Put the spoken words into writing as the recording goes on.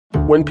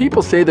When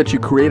people say that you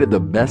created the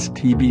best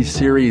TV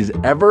series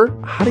ever,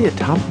 how do you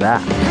top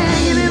that?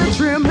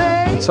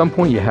 At some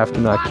point, you have to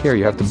not care.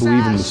 You have to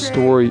believe in the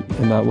story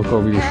and not look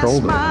over your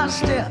shoulder.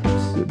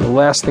 The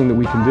last thing that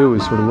we can do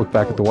is sort of look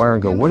back at The Wire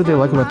and go, what did they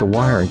like about The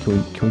Wire? And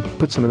can we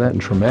put some of that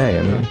in Treme?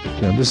 I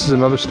mean, this is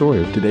another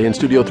story. Today in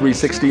Studio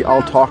 360,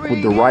 I'll talk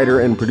with the writer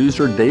and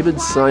producer David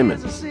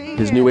Simon.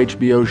 His new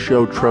HBO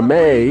show,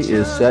 Treme,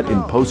 is set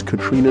in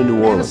post-Katrina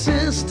New Orleans.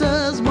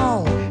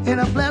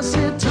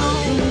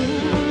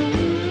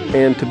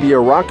 And to be a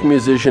rock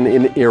musician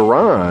in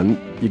Iran,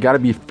 you got to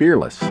be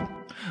fearless.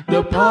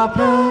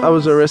 I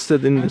was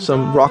arrested in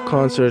some rock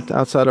concert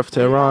outside of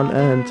Tehran,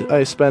 and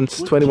I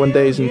spent 21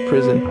 days in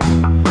prison.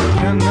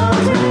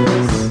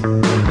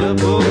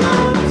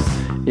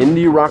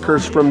 Indie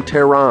rockers from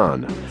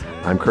Tehran.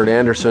 I'm Kurt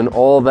Andersen.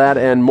 All that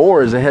and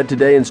more is ahead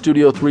today in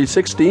Studio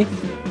 360,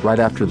 right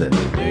after this.